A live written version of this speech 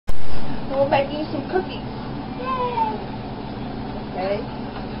we're making some cookies. Yay! Okay?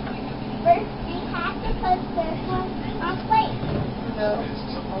 First, we have to put this one on plate. No,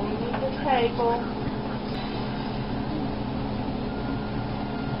 only the table.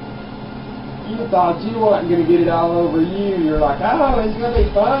 You thought you wasn't going to get it all over you. You're like, oh, it's going to be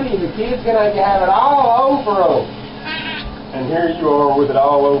funny. The kid's going to have it all over them. And here you are with it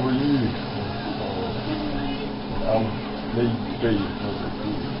all over you.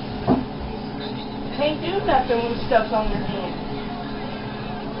 Can't do nothing when stuff's on your hand.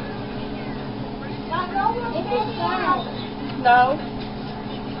 No.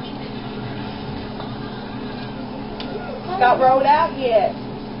 Not rolled out yet.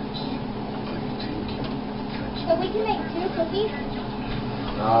 So we can make 2 cookies?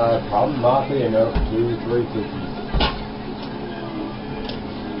 Probably might be enough for 2 or 3 cookies.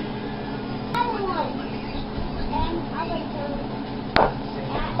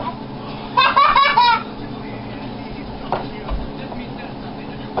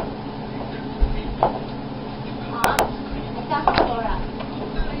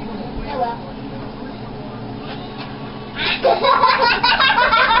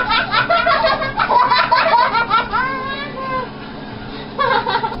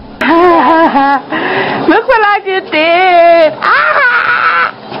 Look what I just did!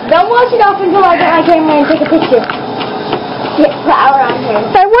 Ah! Don't wash it off until I get my camera and take a picture. Get flour on here.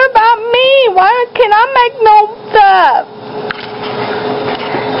 Say, what about me? Why can I make no stuff?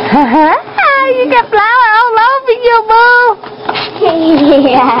 You got flour all over you, boo!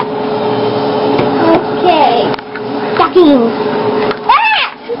 Yeah. Okay. Sucking.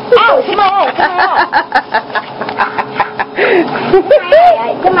 Ah! Ow, to my eye, to my eye.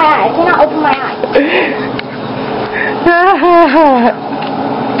 To my eye, I cannot open my eye.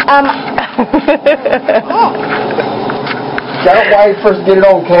 Gotta wait for us to get it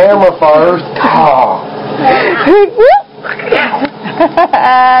on camera first. Oh.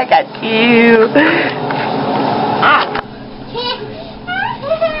 I got you.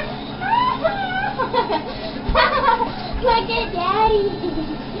 Look at Daddy.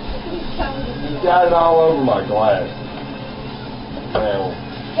 You got it all over my glass. Now.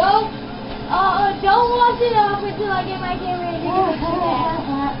 Don't wash it off until I get my camera in.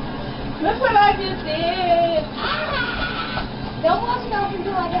 Look what I just did. Don't wash it off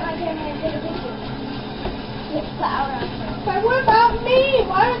until I get my camera and take a picture. Get flour on it. Say, what about me?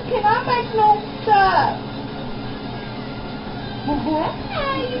 Why can I make no stuff?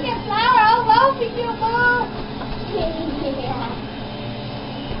 You get flour all over you, Mom. Yeah.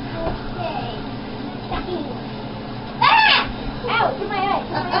 Okay. Sucking. Ah! Ow, to my eye,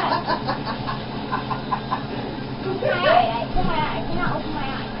 to my eye. To my eye, to my eye. I cannot open my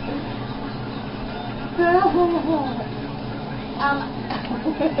eye.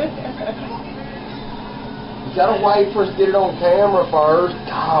 You gotta wait for us to get it on camera first.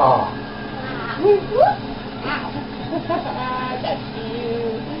 Oh. That's you.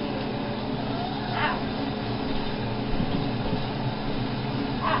 Ow.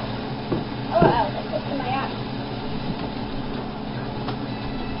 Ow. Oh, ow, that's just in my eye.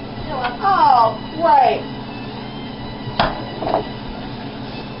 Oh, great.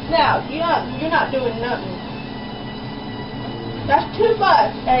 Now, you're not doing nothing. That's too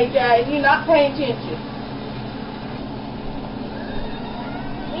much, AJ. You're not paying attention.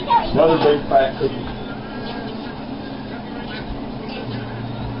 We don't eat Another that. big fat cookie.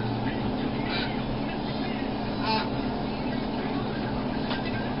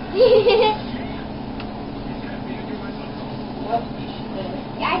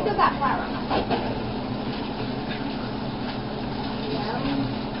 Yeah, I still got flour on my plate.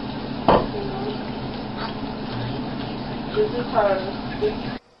 This is hers.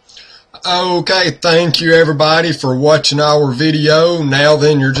 Okay, thank you everybody for watching our video. Now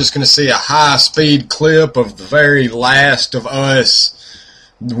then, you're just going to see a high-speed clip of the very last of us.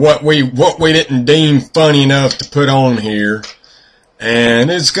 What we didn't deem funny enough to put on here. And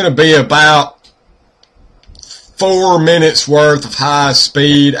it's going to be about 4 minutes worth of high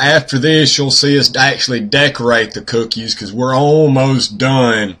speed. After this, you'll see us actually decorate the cookies because we're almost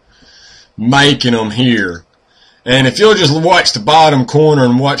done making them here. And if you'll just watch the bottom corner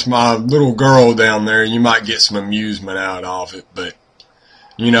and watch my little girl down there, you might get some amusement out of it. But,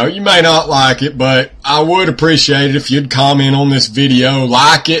 you know, you may not like it, but I would appreciate it if you'd comment on this video.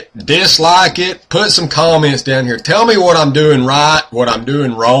 Like it, dislike it, put some comments down here. Tell me what I'm doing right, what I'm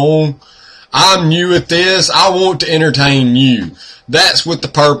doing wrong. I'm new at this. I want to entertain you. That's what the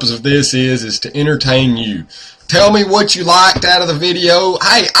purpose of this is to entertain you. Tell me what you liked out of the video.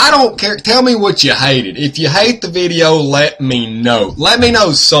 Hey, I don't care. Tell me what you hated. If you hate the video, let me know. Let me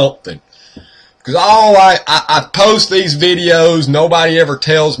know something. Because I post these videos, nobody ever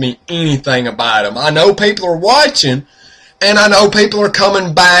tells me anything about them. I know people are watching, and I know people are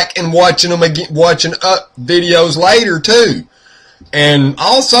coming back and watching them again, watching videos later too. And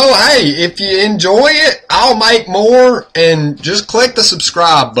also, hey, if you enjoy it, I'll make more, and just click the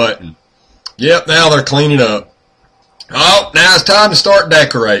subscribe button. Yep, now they're cleaning up. Oh, now it's time to start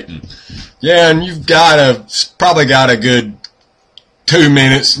decorating. Yeah, and you've probably got a good 2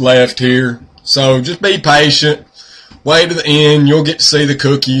 minutes left here. So just be patient. Wait to the end. You'll get to see the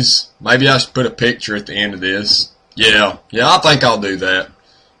cookies. Maybe I should put a picture at the end of this. Yeah, I think I'll do that.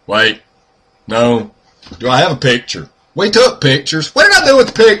 Wait. No. Do I have a picture? We took pictures. What did I do with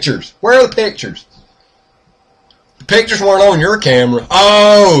the pictures? Where are the pictures? The pictures weren't on your camera.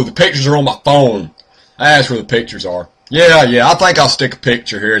 Oh, the pictures are on my phone. That's where the pictures are. Yeah, I think I'll stick a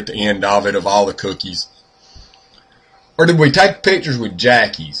picture here at the end of it of all the cookies. Or did we take pictures with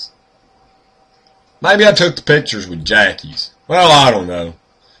Jackie's? Maybe I took the pictures with Jackie's. Well, I don't know.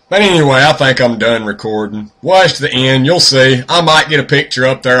 But anyway, I think I'm done recording. Watch to the end. You'll see. I might get a picture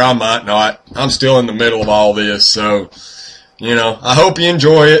up there. I might not. I'm still in the middle of all this. So, I hope you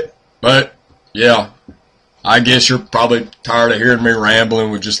enjoy it. But, yeah, I guess you're probably tired of hearing me rambling.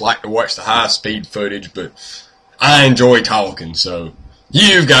 Would just like to watch the high-speed footage. But I enjoy talking. So,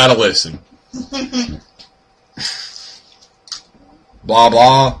 you've got to listen. Blah,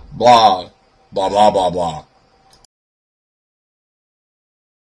 blah, blah. Blah, blah, blah, blah.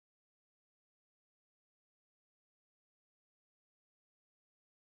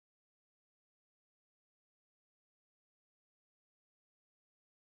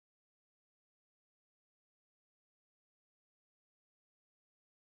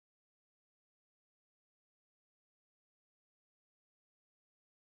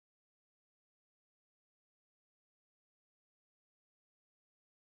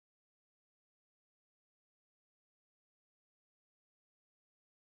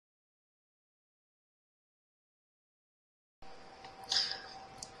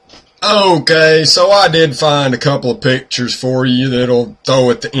 Okay, so I did find a couple of pictures for you that'll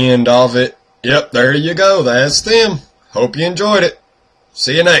throw at the end of it. Yep, there you go. That's them. Hope you enjoyed it.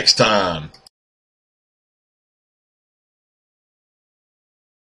 See you next time.